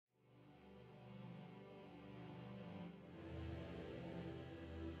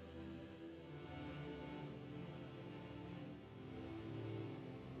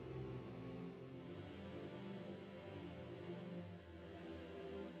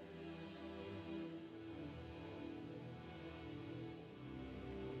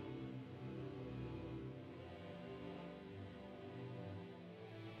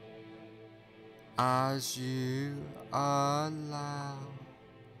as you allow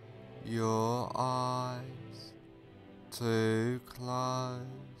your eyes to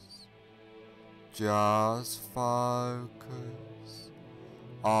close. Just focus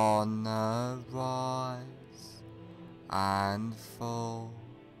on the rise and fall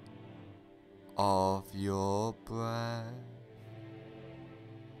of your breath,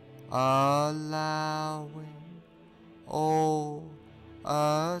 allowing all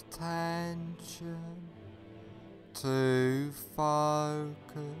attention to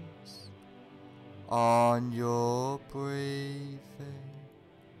focus on your breathing,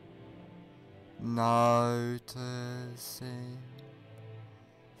 noticing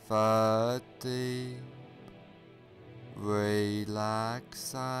the deep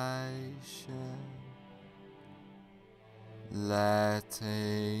relaxation,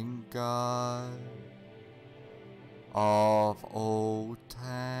 letting go of all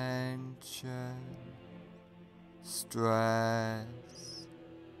tension, stress,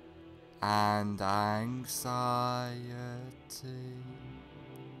 and anxiety,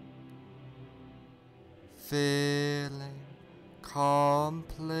 feeling completely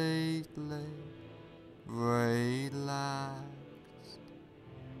relaxed.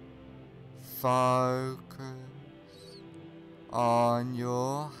 Focus on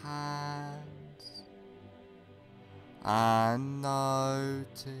your hands and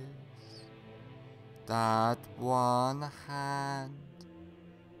notice that one hand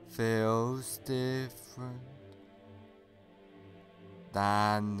feels different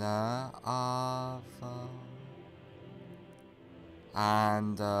than the other,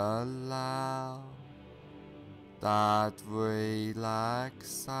 and allow that relaxation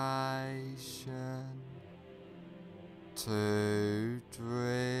to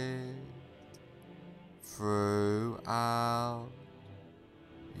drift throughout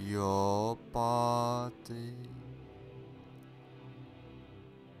your body,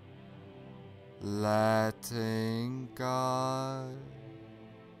 letting go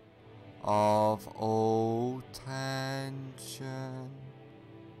of all tension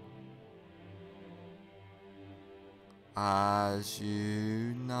as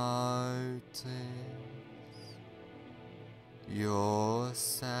you notice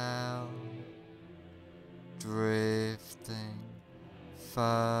yourself drifting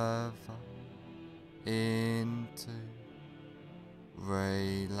further into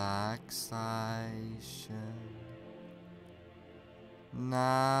relaxation.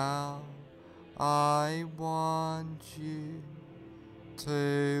 Now I want you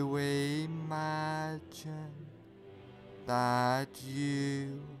to imagine that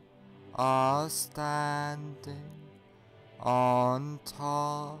you are standing on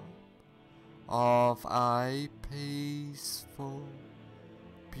top of a peaceful,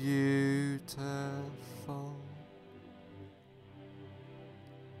 beautiful,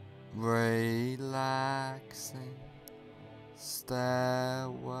 relaxing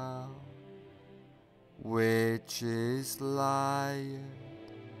stairwell, which is layered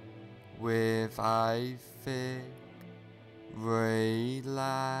with a thick,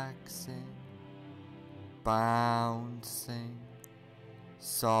 relaxing, bouncing,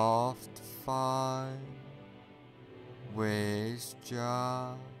 soft foam, which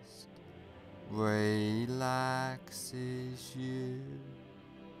just relaxes you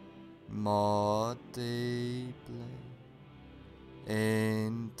more deeply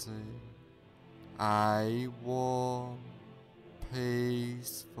into a warm,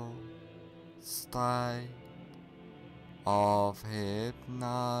 peaceful state of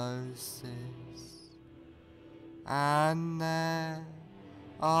hypnosis. And there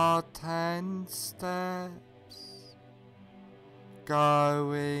are 10 steps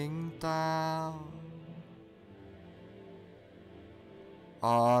going down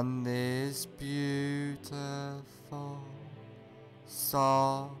on this beautiful,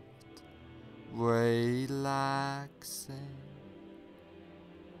 soft, relaxing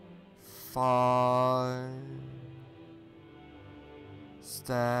foam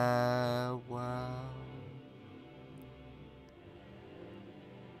stairwell.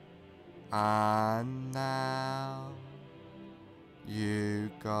 And now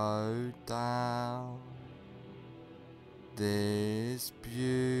you go down this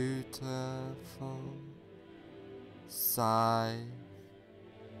beautiful, safe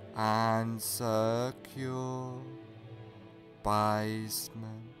and secure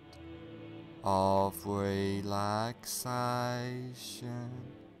basement of relaxation,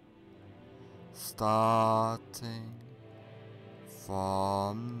 starting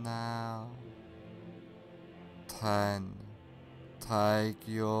from now. 10 take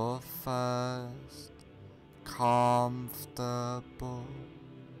your first comfortable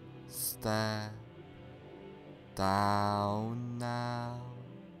step down now,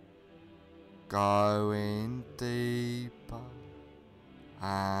 going deeper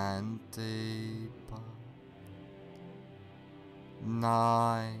and deeper.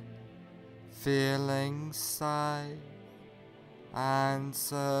 9. Feeling safe and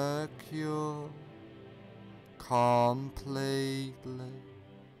secure, completely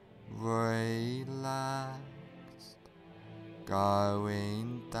relaxed,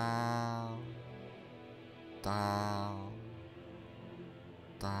 going down, down,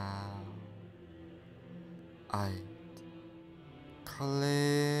 down. 8.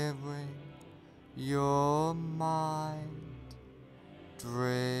 Clearing your mind,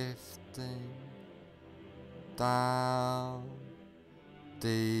 drifting down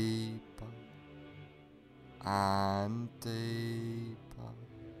deeper and deeper.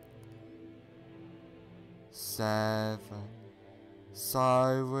 7.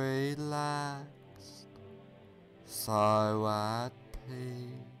 So relaxed, so at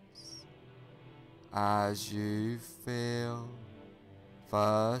peace, as you feel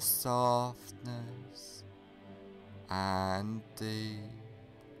the softness and deep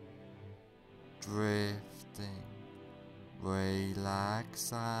drifting relaxation.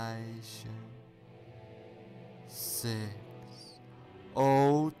 6.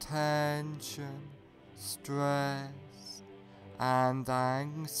 All tension, stress and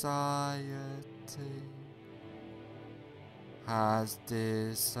anxiety has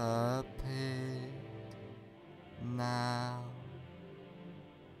disappeared now,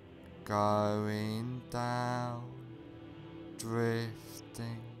 going down,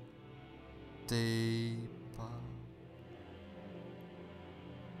 drifting deeper.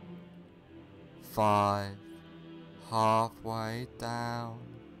 5. Halfway down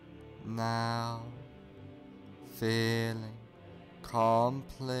now, feeling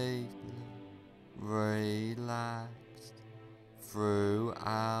completely relaxed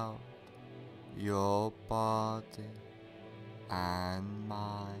throughout your body and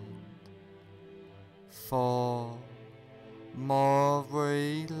mind. 4. More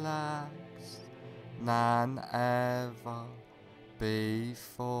relaxed than ever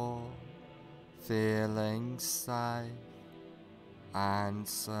before, feeling safe and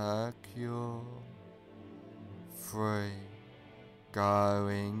secure. 3.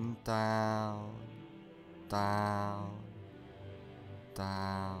 Going down, down,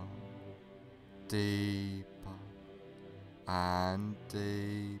 down, deeper and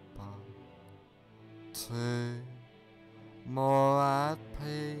deeper. 2. More at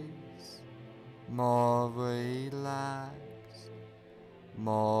peace, more relaxed,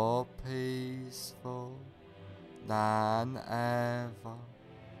 more peaceful than ever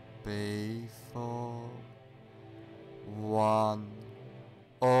before. 1.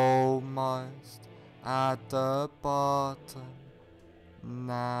 Almost at the bottom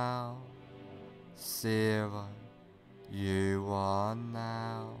now. 0. You are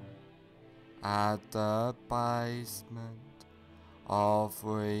now at the basement of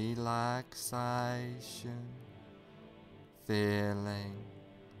relaxation, feeling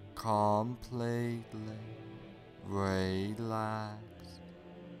completely relaxed.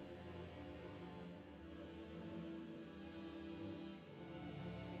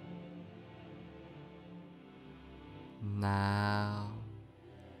 Now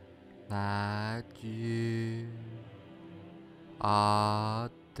that you are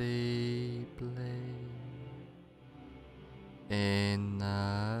deeply in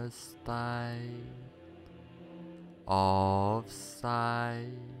a state of safe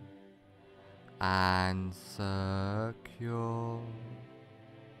and secure,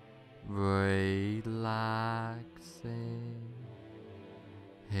 relaxing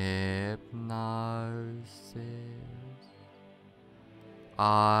hypnosis,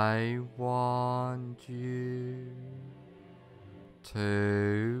 I want you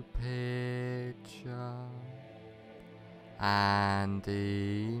to picture and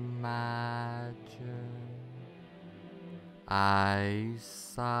imagine a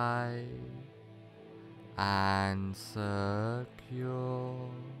safe and secure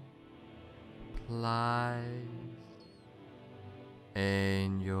place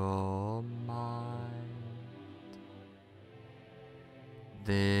in your mind.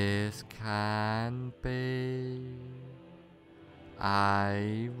 This can be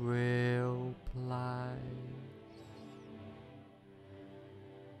a real place,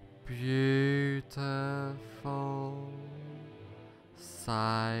 beautiful,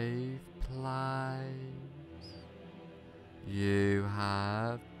 safe place you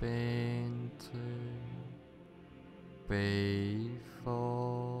have been to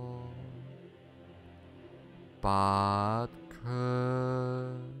before, but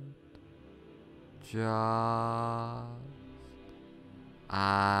could just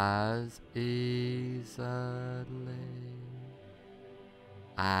as easily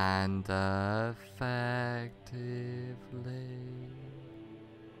and effectively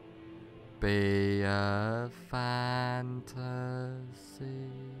be a fantasy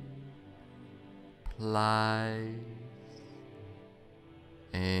place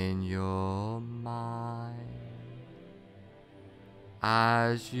in your mind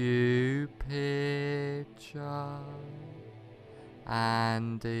as you picture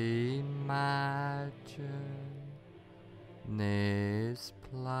and imagine this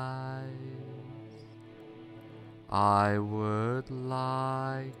place. I would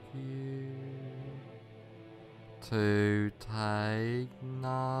like you to take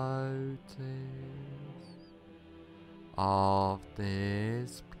notice of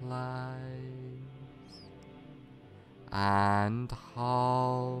this place and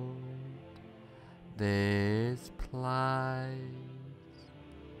hold this place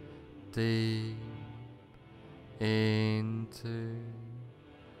deep into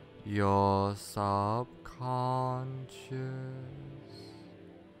your subconscious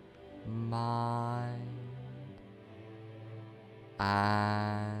mind,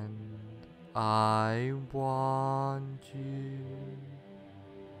 and I want you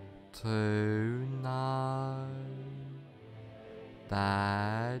to know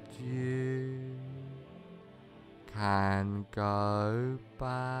that you can go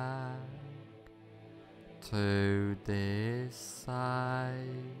back to this safe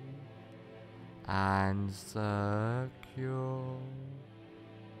and secure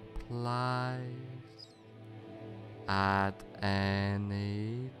place at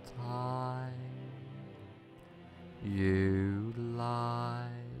any time you like,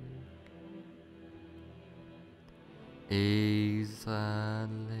 easily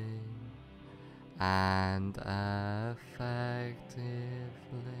and effectively.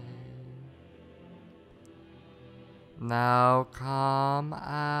 Now come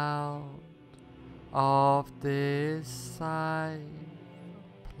out of this safe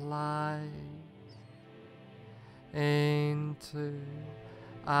place into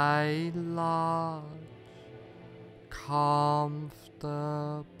a large,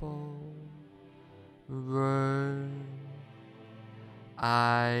 comfortable room,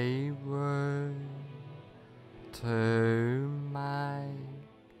 a room to make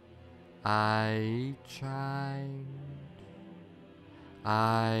a change,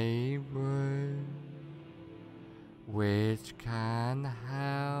 a room which can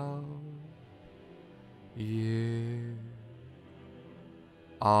help you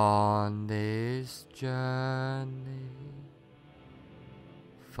on this journey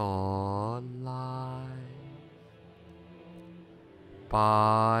for life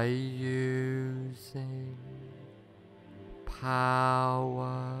by using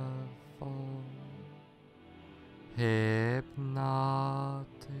powerful hypnotic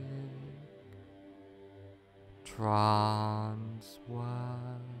trance work,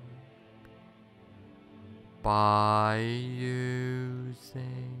 by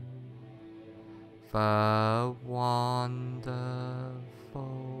using the wonderful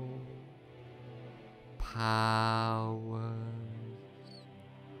powers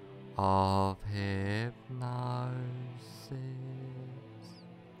of hypnosis.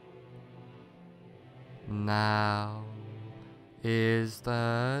 Now is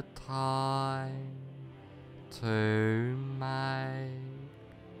the time to make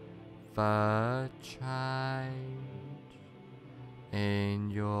the change in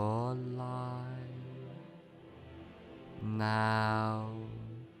your life. Now's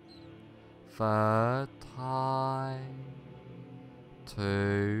the time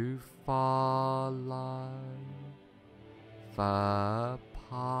to follow the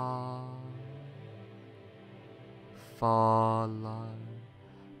path. Follow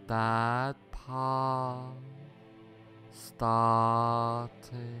that path starting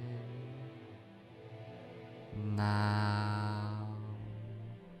now.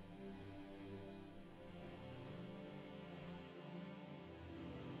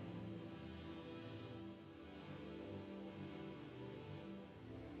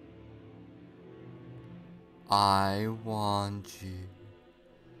 I want you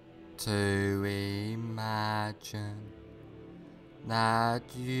to imagine that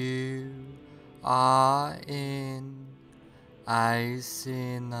you are in a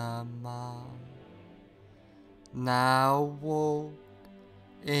cinema Now walk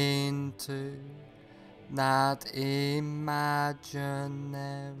into that imaginary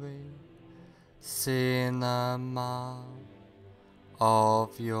cinema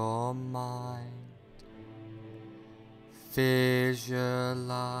of your mind. Visualize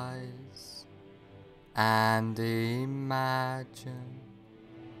and imagine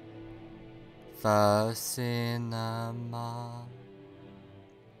the cinema.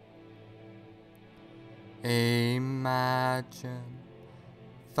 Imagine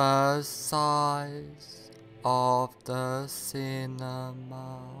the size of the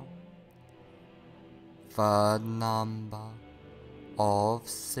cinema, the number of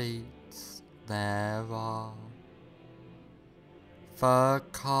seats there are, the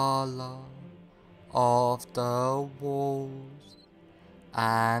color of the walls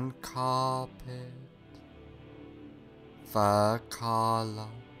and carpet, the color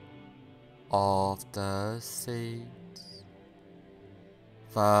of the seats,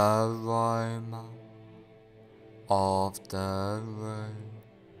 the aroma of the room,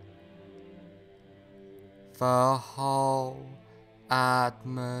 the whole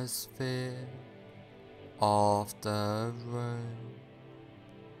atmosphere of the room.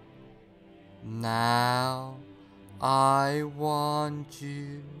 Now I want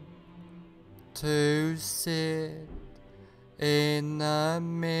you to sit in the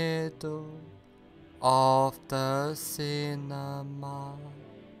middle of the cinema,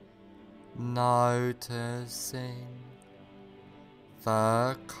 noticing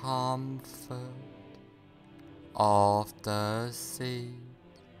the comfort of the seat.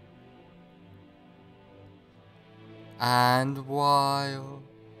 And while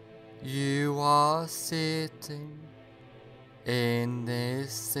you are sitting in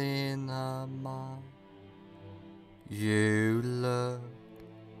this cinema, you look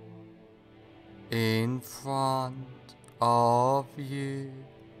in front of you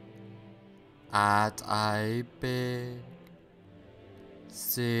at a big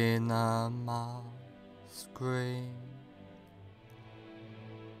cinema screen,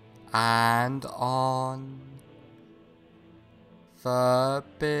 and on the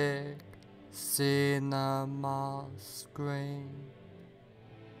big cinema screen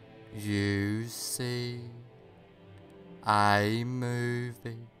you see a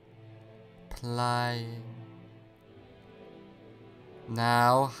movie playing.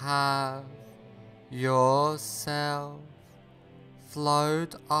 Now have yourself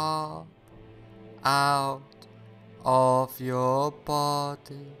float up out of your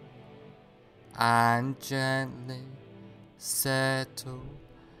body and gently settle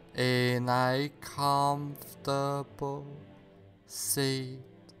in a comfortable seat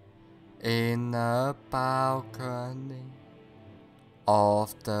in the balcony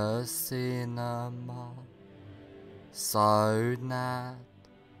of the cinema, so that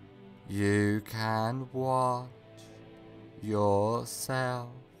you can watch yourself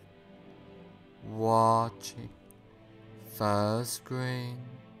watching the screen.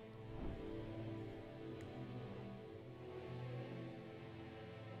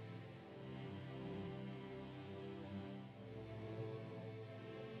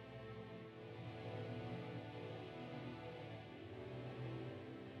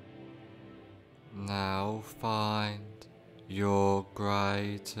 Now find your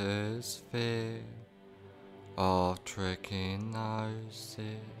greatest fear of trichinosis.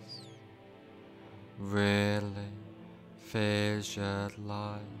 Really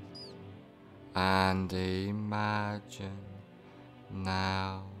visualize and imagine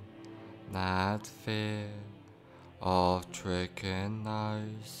now that fear of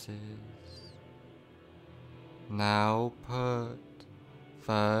trichinosis. Now put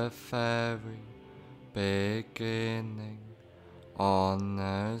the very beginning on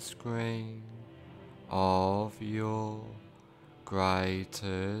the screen of your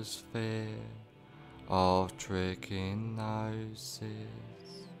greatest fear of trichinosis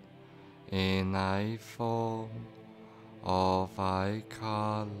in a form of a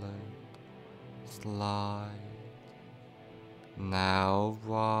colored slide. Now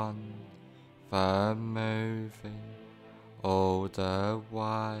run the movie all the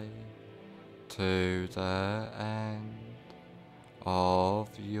way to the end of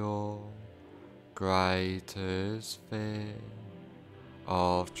your greatest fear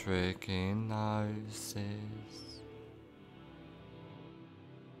of trichinosis.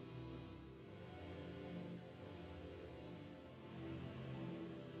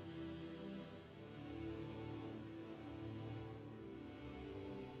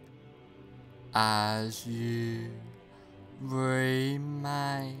 As you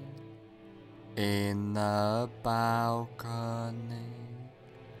remain in the balcony,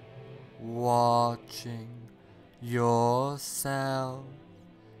 watching yourself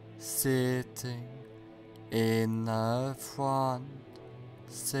sitting in the front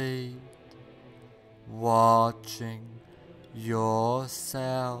seat, watching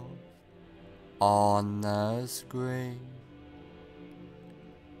yourself on the screen.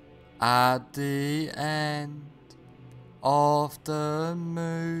 At the end of the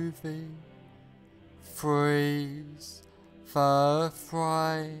movie, freeze the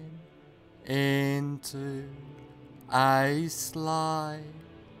frame into a slide,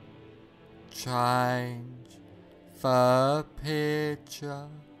 change the picture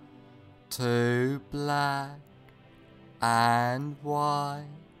to black and white,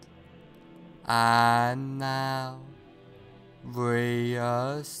 and now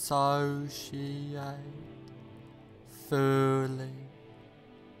reassociate fully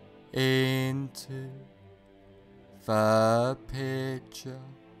into the picture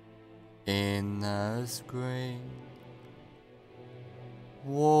in the screen.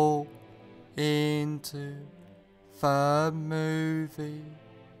 Walk into the movie,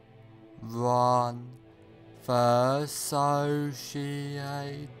 run the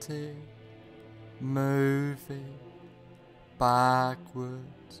associated movie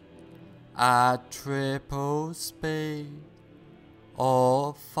backwards at triple speed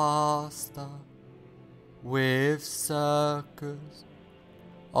or faster, with circus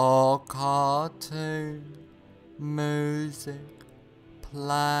or cartoon music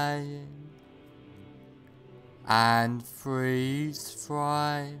playing, and freeze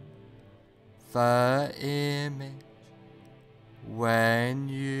frame the image when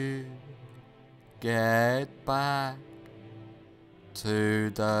you get back to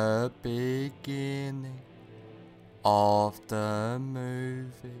the beginning of the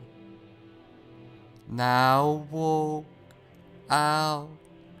movie. Now walk out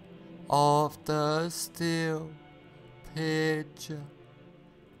of the still picture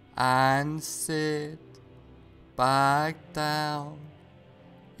and sit back down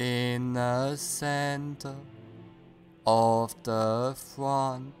in the center of the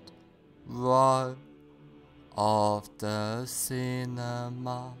front row of the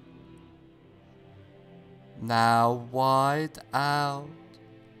cinema. Now white out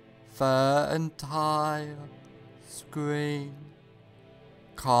the entire screen,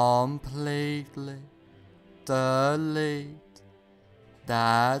 completely delete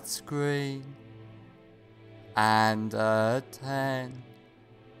that screen and attend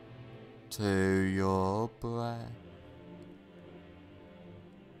to your breath.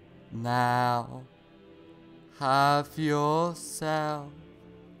 Now have yourself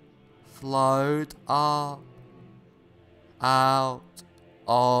float up out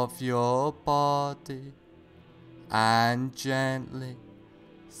of your body and gently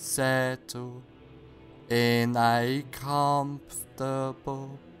settle in a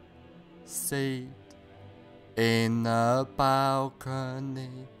comfortable seat in the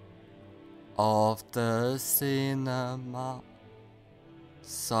balcony of the cinema,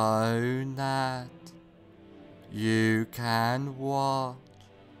 so that you can watch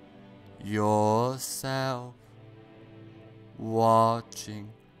yourself watching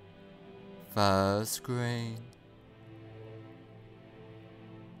the screen.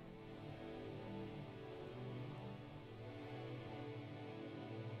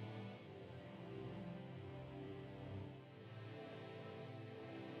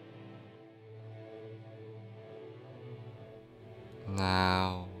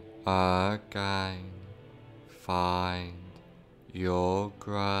 Now again, find your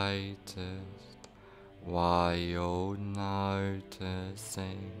greatest while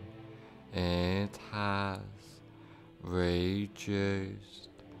noticing it has reduced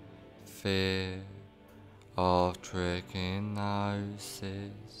fear of trichinosis.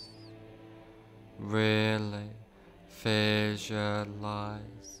 Really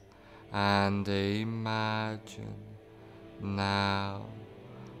visualize and imagine now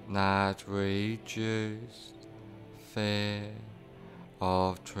that reduced fear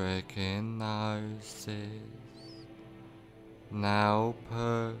of trichinosis. Now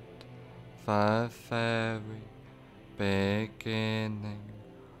put the very beginning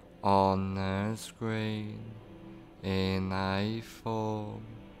on the screen in a form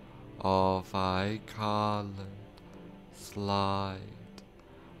of a colored slide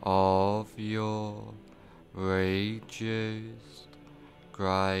of your reduced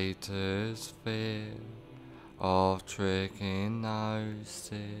greatest fear of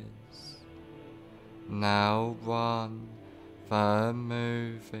trichinosis. Now run the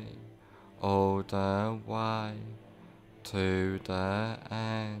movie all the way to the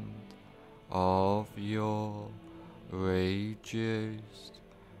end of your reduced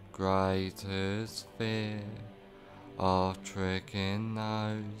greater sphere of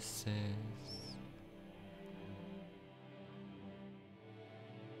trichinosis.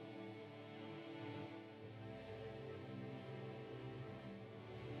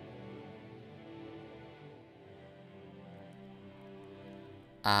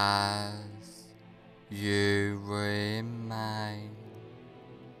 As you remain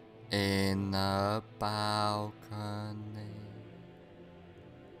in the balcony,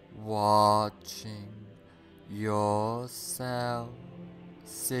 watching yourself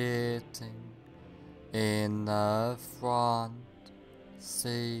sitting in the front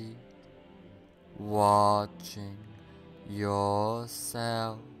seat, watching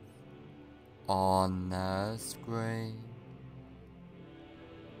yourself on the screen.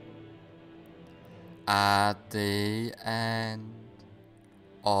 At the end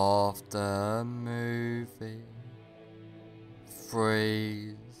of the movie,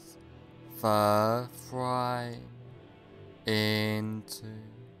 freeze the frame into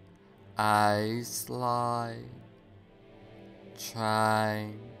a slide,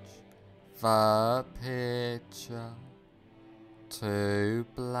 change the picture to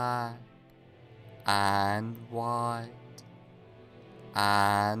black and white,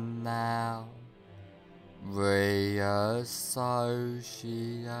 and now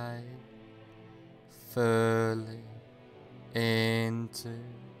reassociate fully into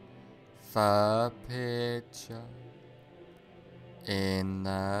the picture in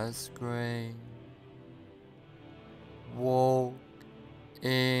the screen. Walk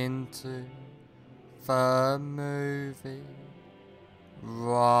into the movie,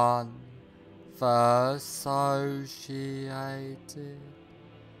 run the associated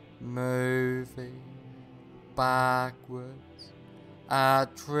movie backwards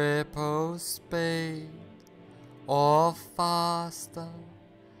at triple speed or faster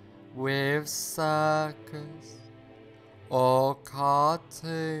with circus or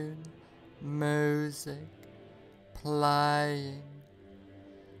cartoon music playing,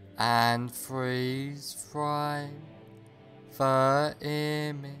 and freeze frame the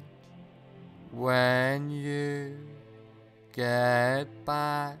image when you get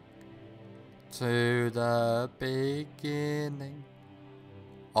back to the beginning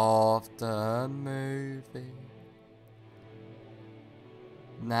of the movie.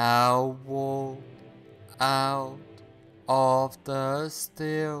 Now walk out of the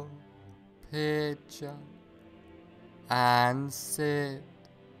still picture and sit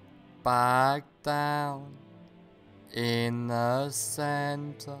back down in the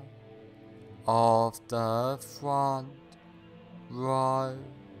center of the front row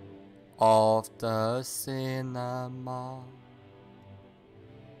of the cinema.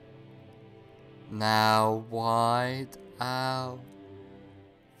 Now wide out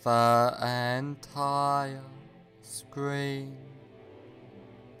the entire screen,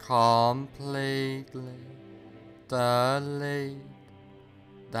 completely delete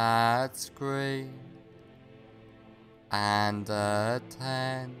that screen and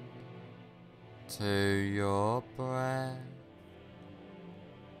attend to your breath.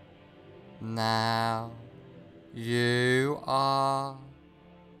 Now you are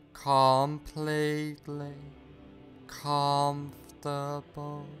completely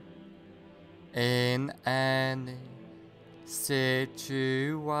comfortable in any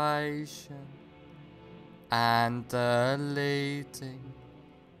situation and deleting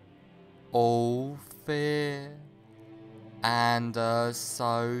all fear and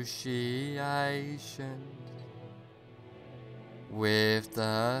associations with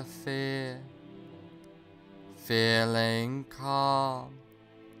the fear, feeling calm,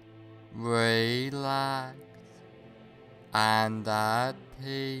 relaxed, and at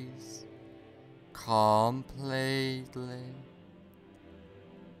peace completely,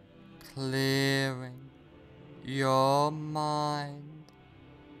 clearing your mind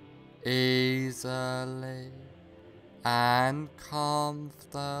easily and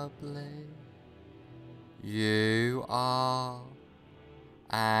comfortably. You are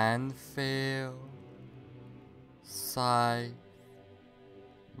and feel safe,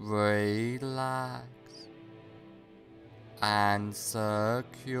 relaxed, and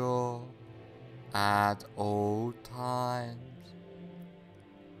secure at all times,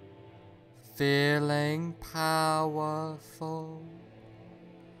 feeling powerful,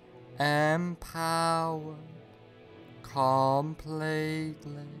 empowered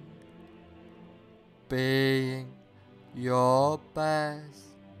completely, being your best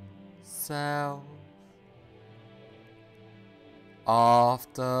yourself.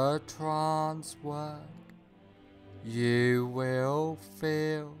 After trance work, you will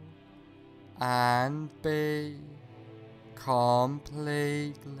feel and be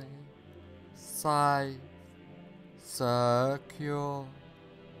completely safe, secure,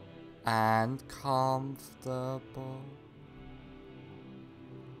 and comfortable.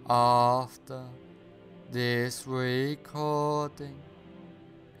 After this recording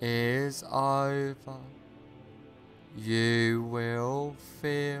is over, you will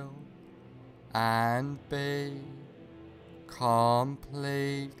feel and be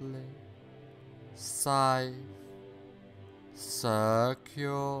completely safe,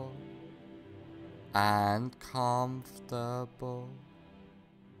 secure, and comfortable.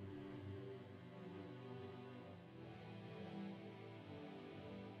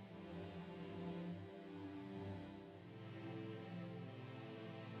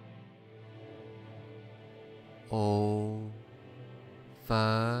 All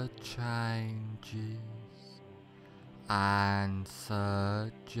the changes and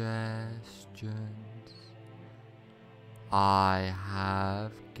suggestions I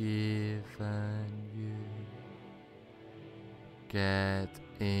have given you get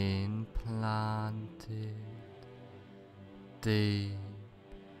implanted deep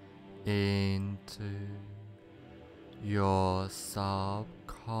into your subconscious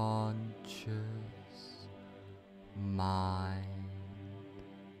mind.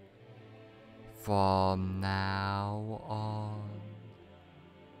 From now on,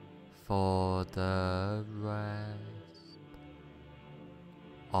 for the rest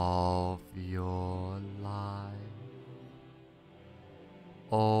of your life,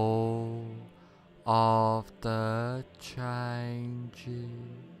 all of the changes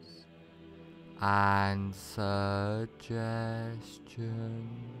and suggestions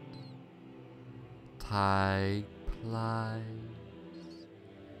take place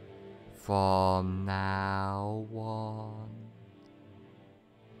from now on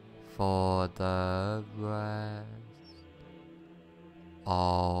for the rest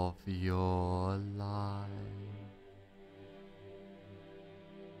of your life.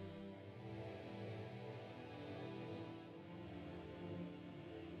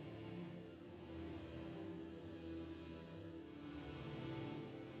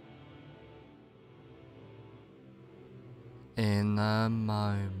 In a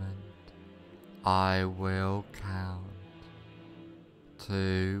moment, I will count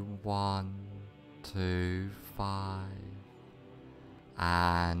to 1 to 5,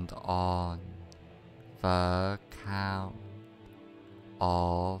 and on the count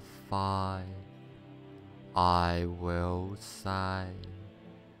of 5, I will say,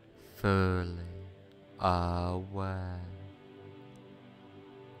 fully aware.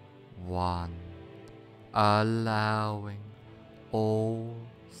 1. Allowing all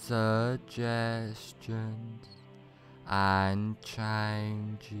suggestions and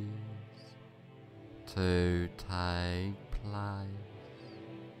changes to take place.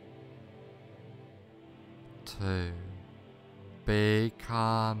 2.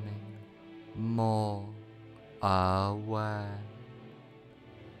 Becoming more aware.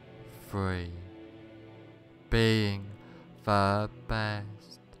 3. Being the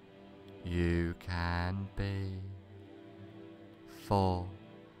best you can be. 4.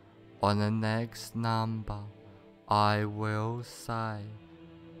 On the next number, I will say,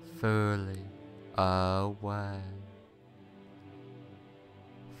 fully aware.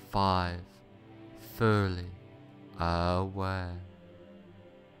 5. Fully aware.